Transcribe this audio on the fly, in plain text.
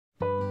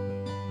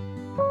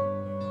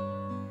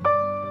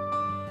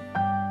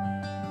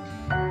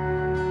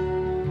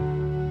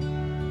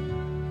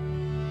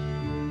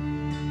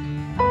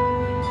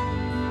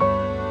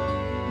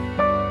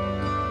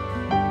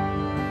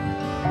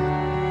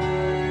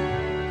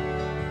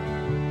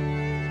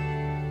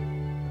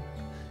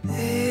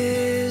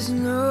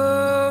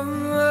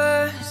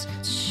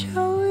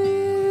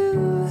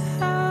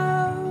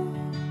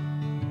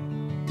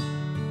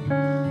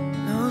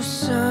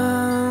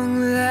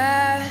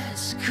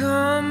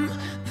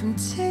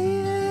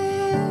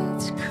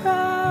David's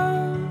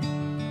crown.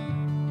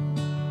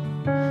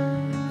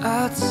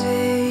 I'll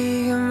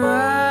take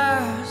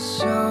my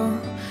soul,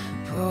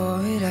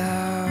 pour it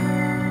out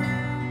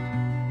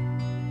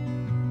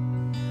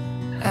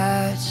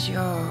at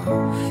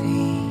your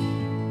feet.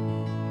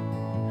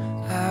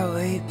 I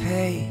wait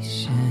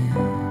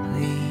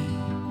patiently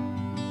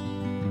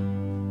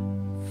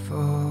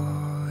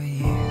for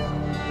you.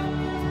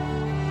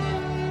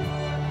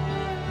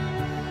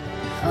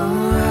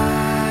 Oh, I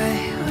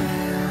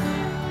will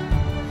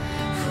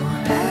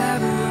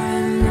forever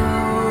and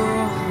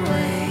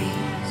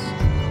always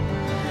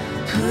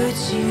put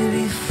you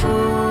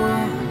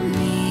before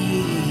me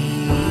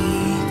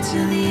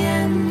till the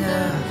end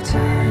of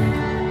time.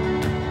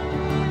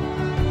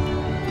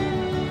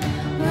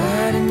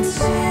 But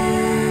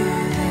until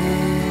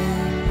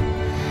then,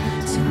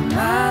 till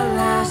my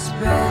last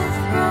breath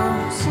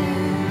rolls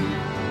in,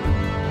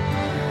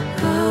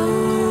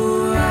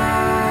 oh, I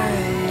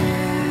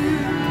am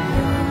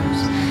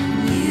yours,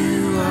 you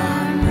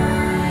are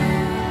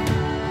mine.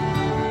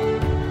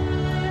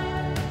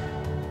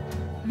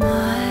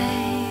 My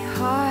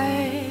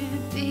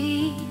heart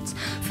beats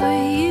for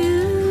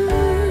you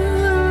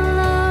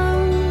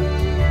alone.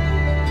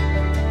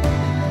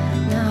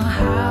 No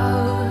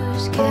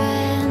house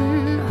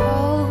can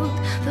hold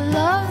the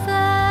love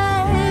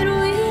that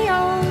we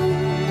own.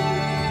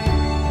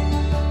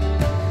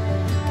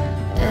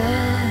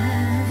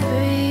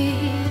 Every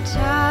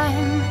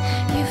time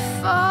you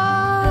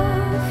fall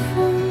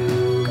from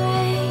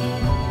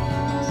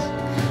grace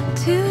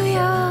to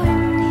your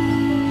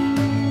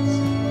knees,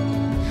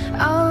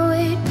 I'll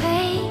wait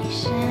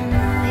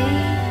patiently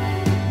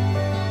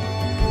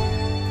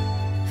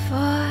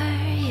for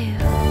you.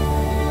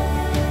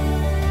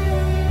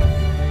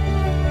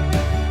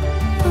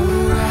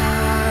 Oh, I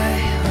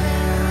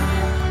will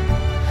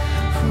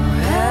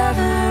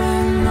forever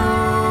and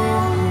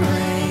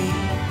always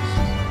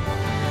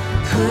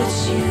put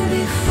you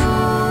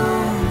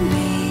before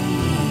me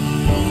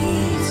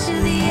to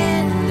the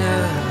end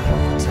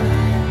of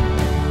time.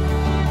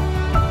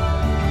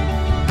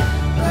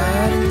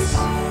 But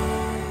until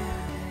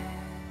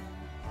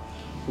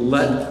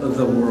Let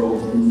the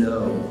world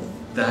know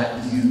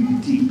that you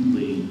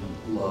deeply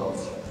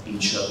love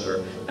each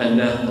other and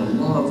that the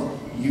love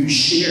you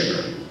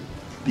share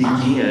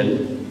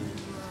began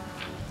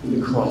in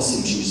the cross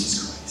of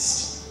Jesus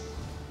Christ.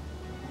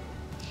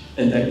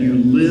 And that you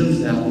live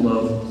that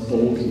love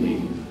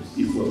boldly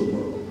before the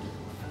world.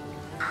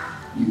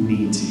 You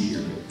need to hear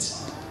it.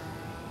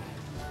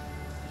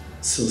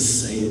 So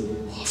say it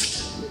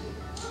often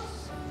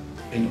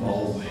and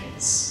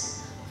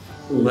always.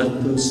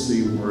 Let those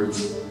three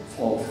words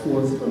fall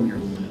forth from your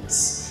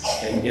lips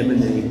and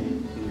emanate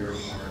in your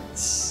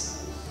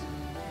hearts,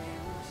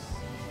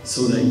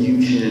 so that you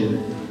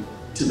can,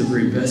 to the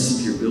very best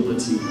of your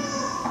ability,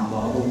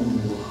 model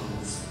the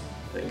love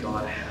that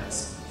God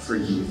has for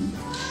you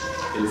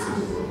and for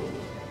the world.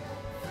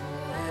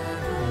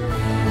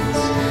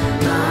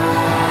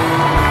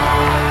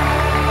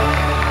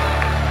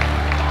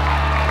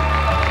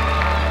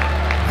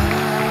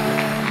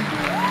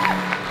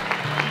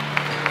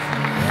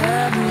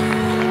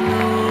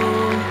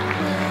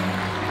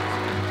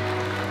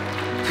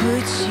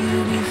 put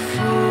you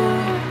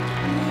before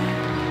me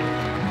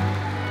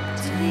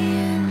to the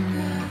end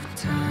of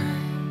time.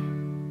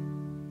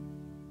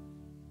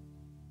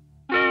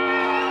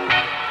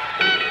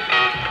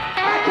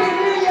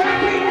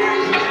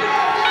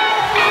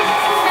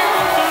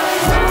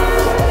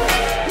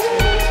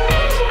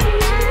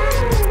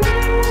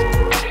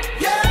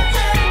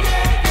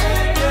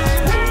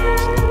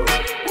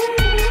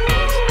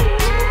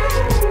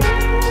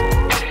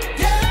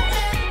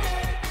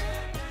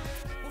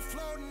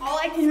 All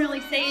I can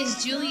really say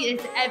is Julie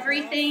is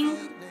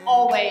everything,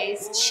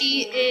 always.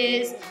 She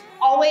is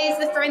always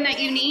the friend that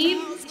you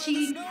need.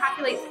 She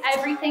calculates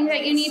everything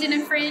that you need in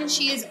a friend.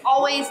 She is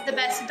always the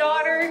best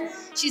daughter.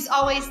 She's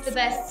always the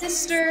best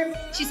sister.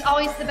 She's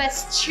always the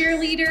best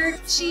cheerleader.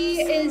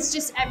 She is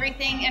just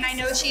everything, and I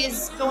know she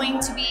is going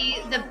to be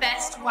the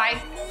best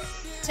wife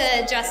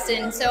to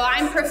Justin. So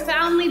I'm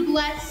profoundly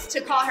blessed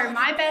to call her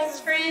my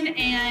best friend,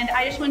 and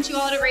I just want you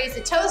all to raise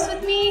a toast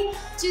with me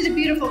to the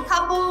beautiful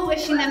couple,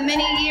 wishing them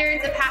many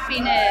years of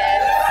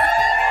happiness.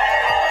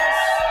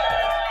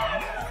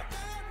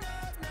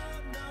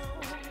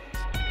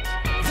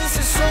 This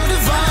is so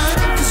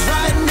divine, 'cause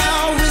right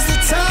now is the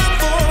time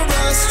for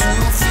us to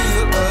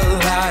feel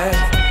alive.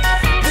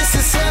 This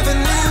is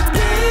heavenly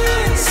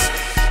bliss.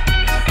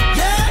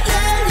 Yeah,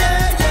 yeah,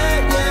 yeah,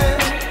 yeah,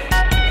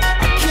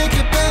 yeah. I can't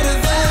get better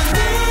than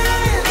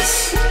this.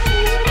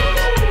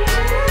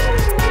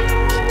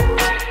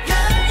 Yeah,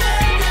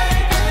 yeah,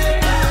 yeah,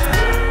 yeah, yeah.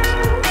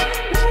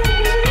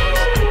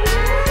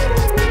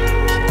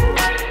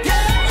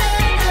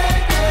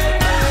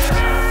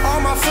 Yeah,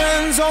 all my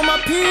friends, all my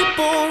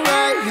people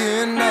right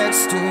here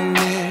next to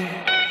me.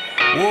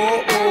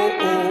 Whoa, oh,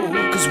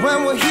 oh. 'Cause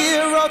when we're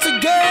here all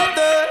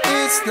together,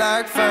 it's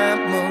like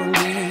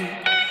family.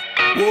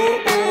 Whoa,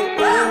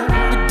 oh, oh.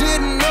 We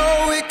didn't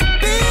know it could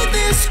be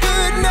this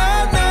good now.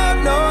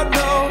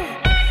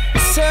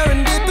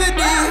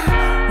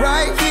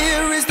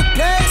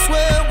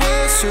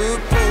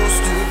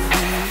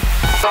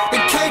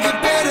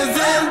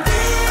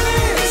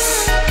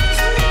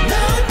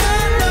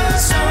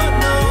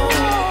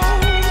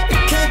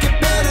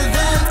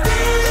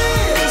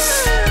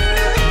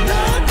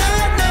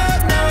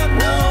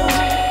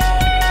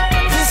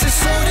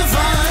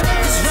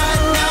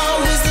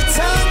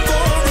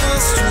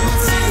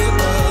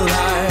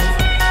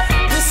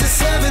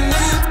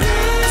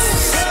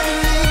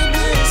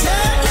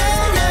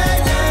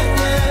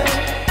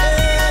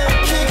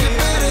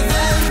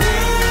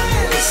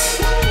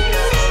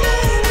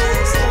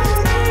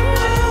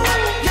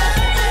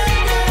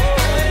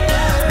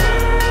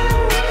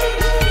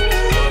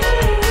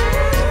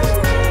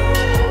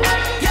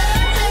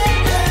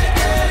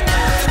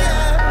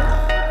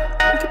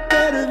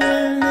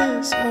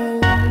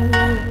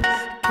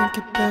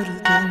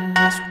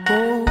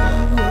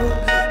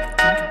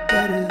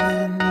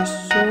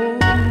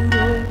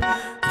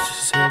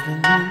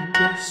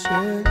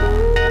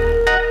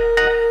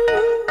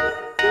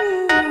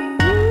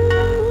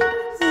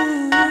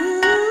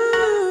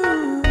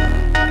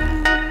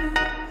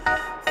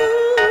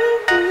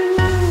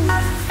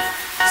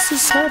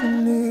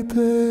 heavenly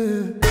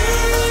place.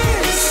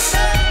 This,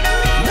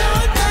 no,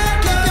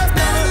 can't get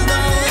better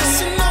than this.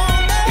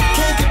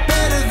 Can't get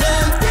better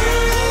than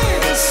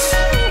this.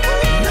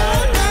 No.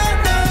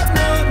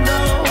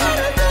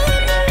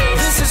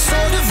 This is so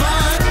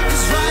divine,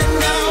 'cause right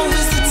now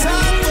is the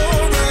time for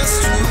us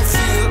to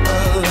feel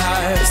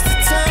alive. It's the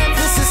time,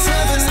 this is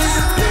heavenly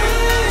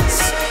bliss.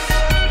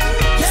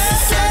 Yeah.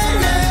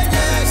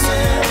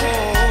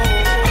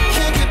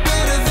 Can't get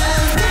better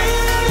than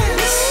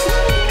this.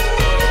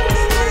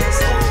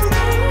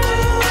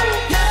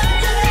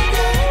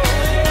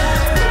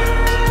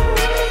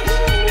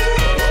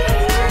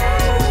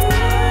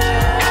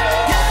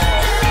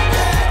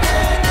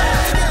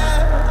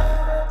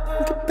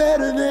 Get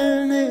better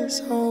than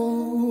this. Oh.